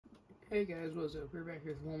Hey guys, what's up? We're back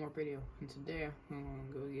here with one more video, and today I'm gonna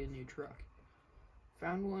go get a new truck.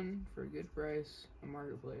 Found one for a good price on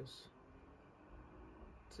Marketplace.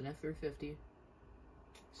 It's an F350,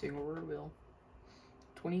 single rear wheel,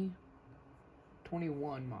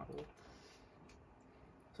 2021 model.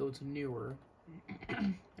 So it's newer.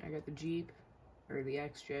 I got the Jeep, or the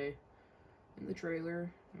XJ, in the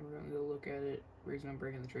trailer, and we're gonna go look at it. The reason I'm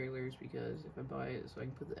bringing the trailer is because if I buy it, so I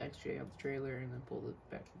can put the XJ on the trailer and then pull it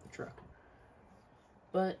back to the truck.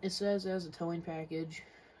 But it says it has a towing package,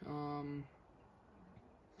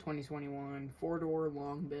 2021, 4-door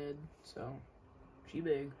long bed, so she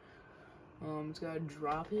big. It's got a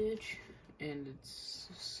drop hitch, and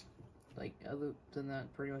it's like, other than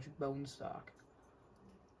that, pretty much bone stock.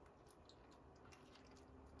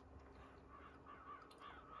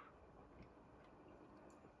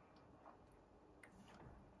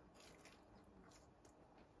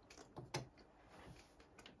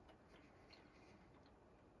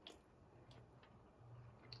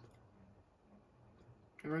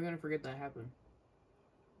 And we're gonna forget that happened.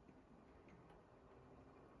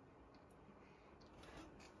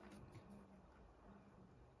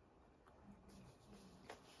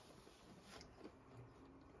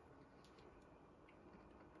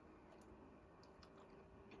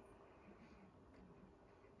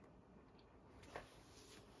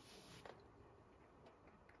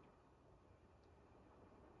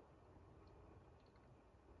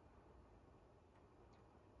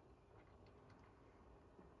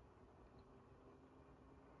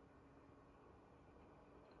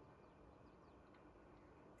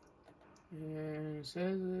 And it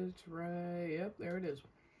says it's right, yep, there it is.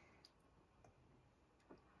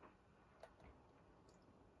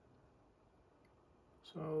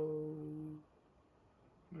 So,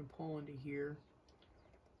 I'm gonna pull into here.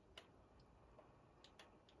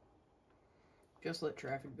 Just let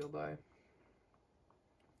traffic go by.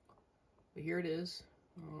 But here it is.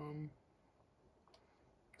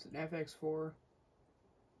 It's an FX4.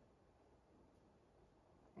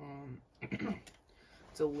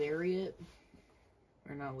 It's a Lariat,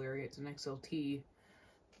 or not Lariat, it's an XLT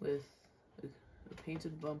with a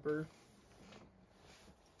painted bumper,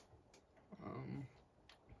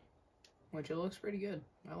 which it looks pretty good.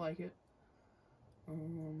 I like it.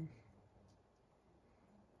 Don't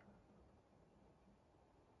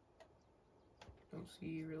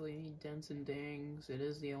see really any dents and dings. It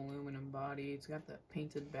is the aluminum body. It's got that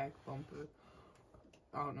painted back bumper.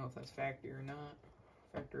 I don't know if that's factory or not.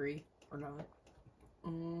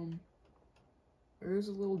 There's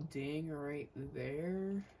a little ding right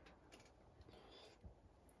there,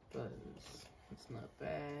 but it's not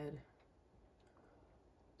bad.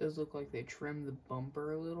 It does look like they trimmed the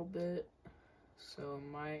bumper a little bit, so it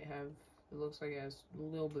might have, it looks like it has a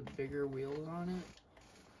little bit bigger wheels on it.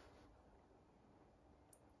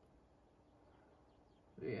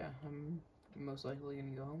 But yeah, I'm most likely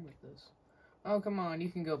gonna go home with this. Oh, come on, you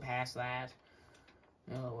can go past that.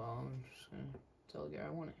 Oh, well, I'm just gonna tell the guy I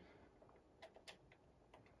want it.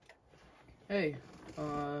 Hey,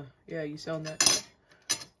 yeah, you selling that?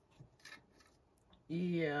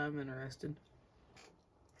 Yeah, I'm interested.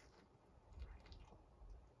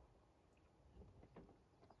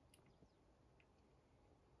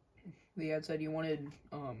 The ad said you wanted,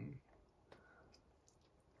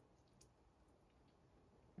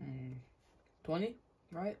 20,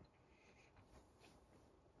 right?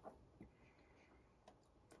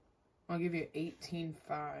 I'll give you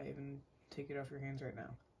 18.5 and take it off your hands right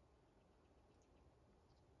now.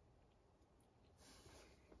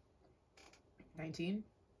 19?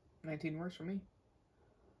 19 works for me.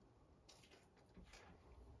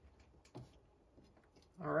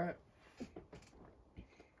 Alright.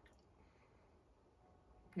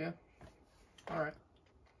 Yeah. Alright.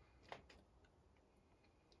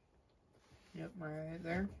 Yep, right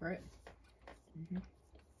there, right?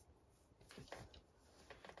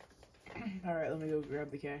 Alright, let me go grab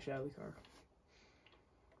the cash out of the car.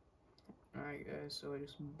 Alright guys, so I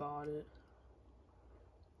just bought it.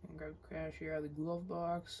 I'll grab the cash here out of the glove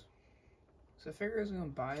box. So I figured I was gonna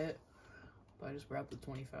buy it, but I just brought the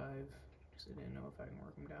 25 because I didn't know if I can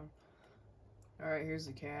work them down. Alright, here's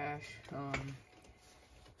the cash.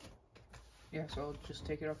 Yeah, so I'll just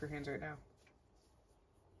take it off your hands right now.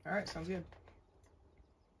 Alright, sounds good.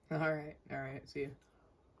 Alright, see ya.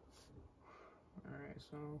 Alright,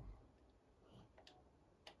 so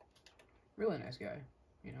really nice guy,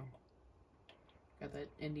 you know. Got that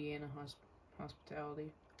Indiana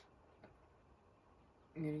hospitality.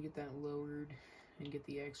 I'm gonna get that lowered and get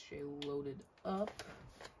the XJ loaded up.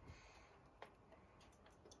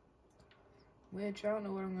 Which, I don't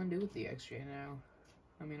know what I'm gonna do with the XJ now.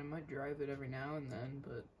 I mean, I might might drive it every now and then,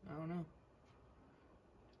 but I don't know.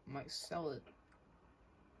 Might sell it.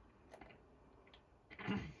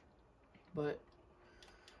 But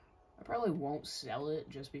I probably won't sell it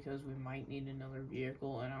just because we might need another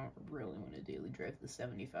vehicle, and I don't really want to daily drive the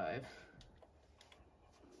 75.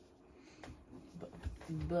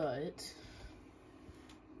 But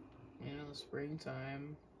you know,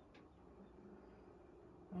 springtime,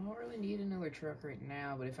 I don't really need another truck right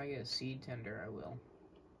now, but if I get a seed tender, I will.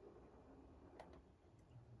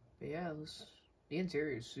 But yeah, the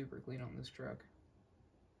interior is super clean on this truck.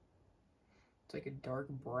 It's like a dark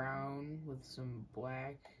brown with some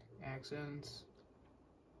black accents.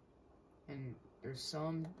 And there's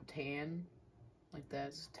some tan, like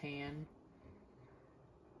that's tan.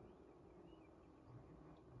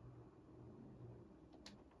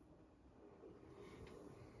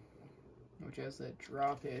 Which has that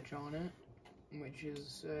drop hitch on it, which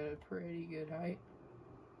is a pretty good height.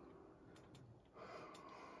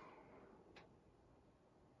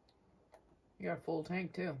 You got a full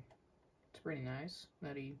tank too. It's pretty nice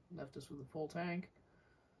that he left us with a full tank.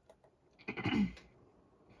 But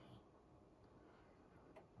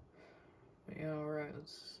yeah, alright,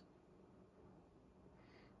 let's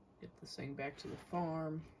get this thing back to the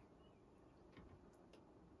farm.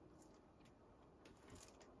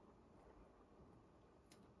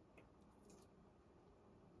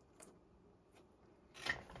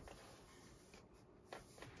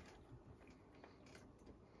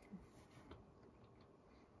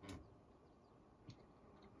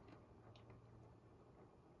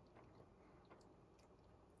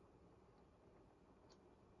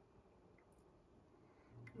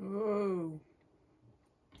 Whoa.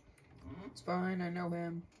 It's fine, I know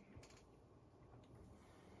him.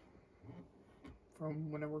 From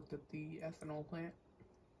when I worked at the ethanol plant.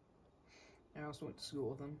 I also went to school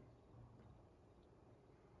with him.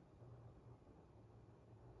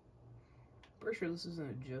 Pretty sure this is an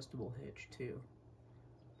adjustable hitch too.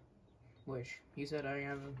 Which, he said I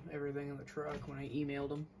have everything in the truck when I emailed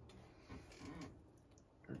him.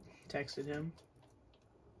 Or texted him.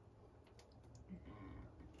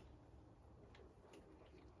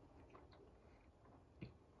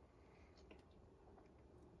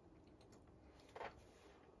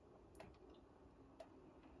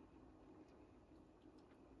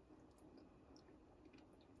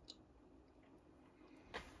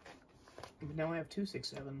 But now I have two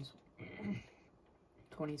 6.7s.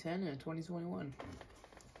 2010 and 2021.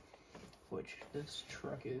 Which, this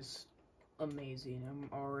truck is amazing. I'm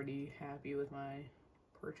already happy with my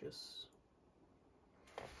purchase.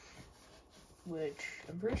 Which,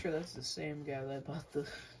 I'm pretty sure that's the same guy that I bought the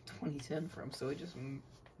 2010 from, so he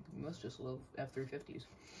must just love F-350s.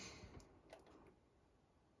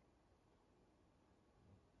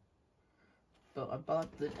 But I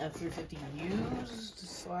bought the F-350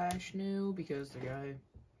 used / new because the guy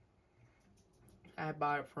I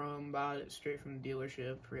bought it straight from the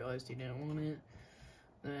dealership, realized he didn't want it.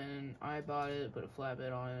 Then I bought it, put a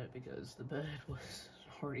flatbed on it because the bed was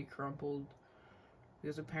already crumpled.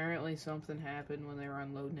 Because apparently something happened when they were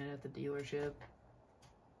unloading it at the dealership.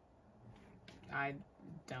 I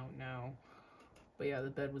don't know. But yeah, the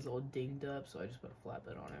bed was all dinged up, so I just put a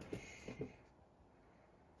flatbed on it.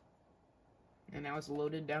 And now it's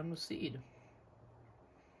loaded down with seed.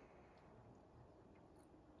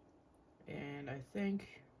 And I think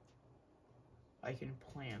I can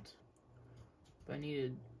plant. But I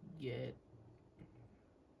need to get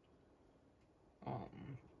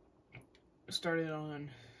started on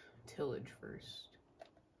tillage first.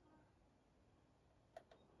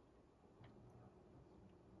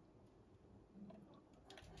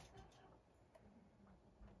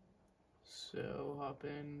 So hop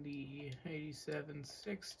in the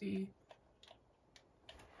 8760.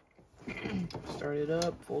 Start it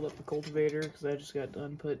up, fold up the cultivator because I just got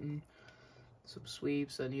done putting some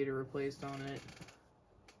sweeps I needed replaced on it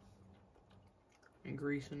and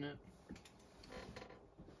greasing it.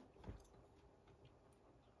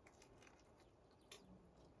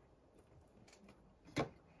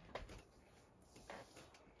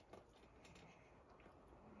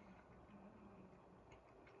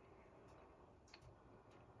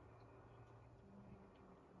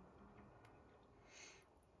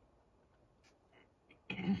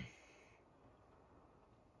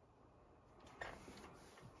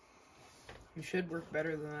 It should work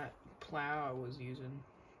better than that plow I was using.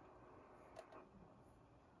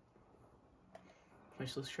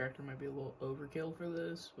 Which this tractor might be a little overkill for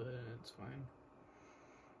this, but it's fine.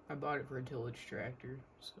 I bought it for a tillage tractor,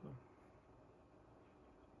 so.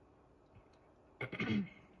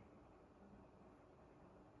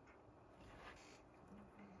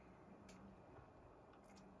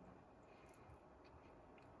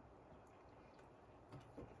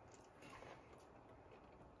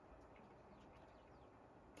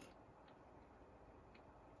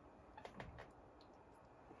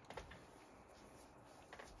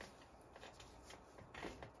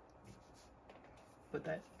 But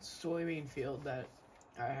that soybean field that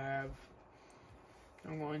I have,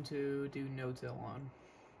 I'm going to do no-till on.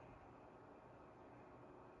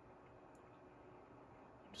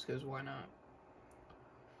 Just because why not?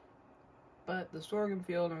 But the sorghum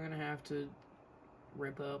field I'm going to have to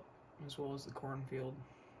rip up, as well as the cornfield.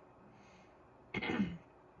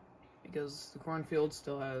 Because the cornfield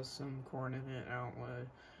still has some corn in it.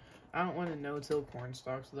 I don't want to no-till corn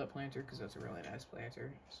stalks with that planter, because that's a really nice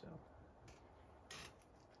planter, so.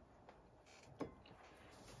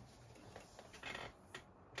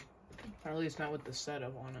 Or at least not with the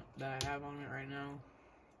setup on it that I have on it right now.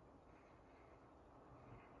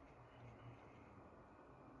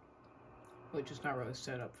 Which is not really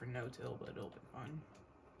set up for no-till, but it'll be fun.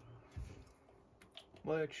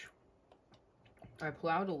 Which, I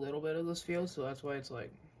plowed a little bit of this field, so that's why it's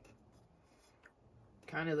like,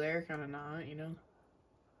 kind of there, kind of not, you know?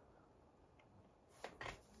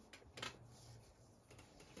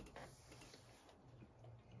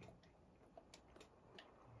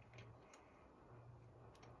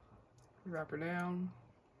 Drop her down.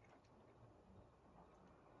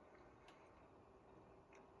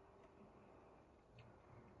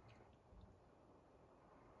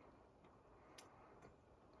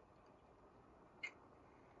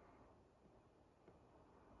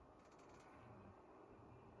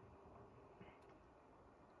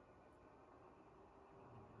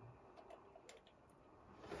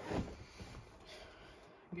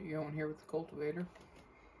 Get going here with the cultivator.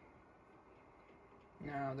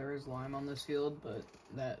 Now there is lime on this field, but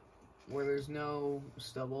that where there's no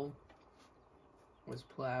stubble was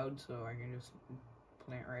plowed, so I can just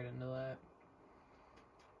plant right into that.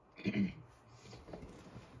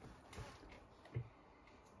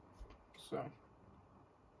 So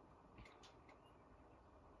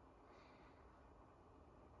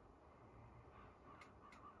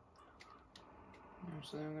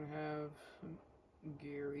I'm gonna have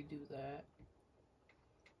Gary do that.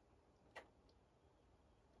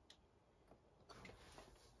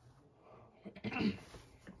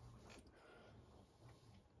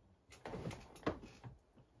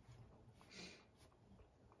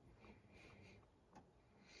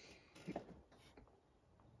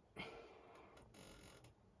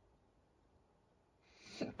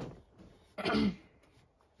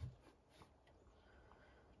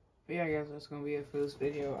 But yeah, guys, that's gonna be it for this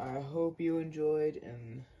video. I hope you enjoyed,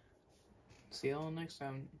 and see y'all next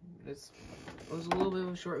time. It was a little bit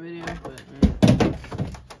of a short video, but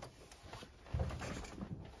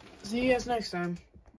see you guys next time.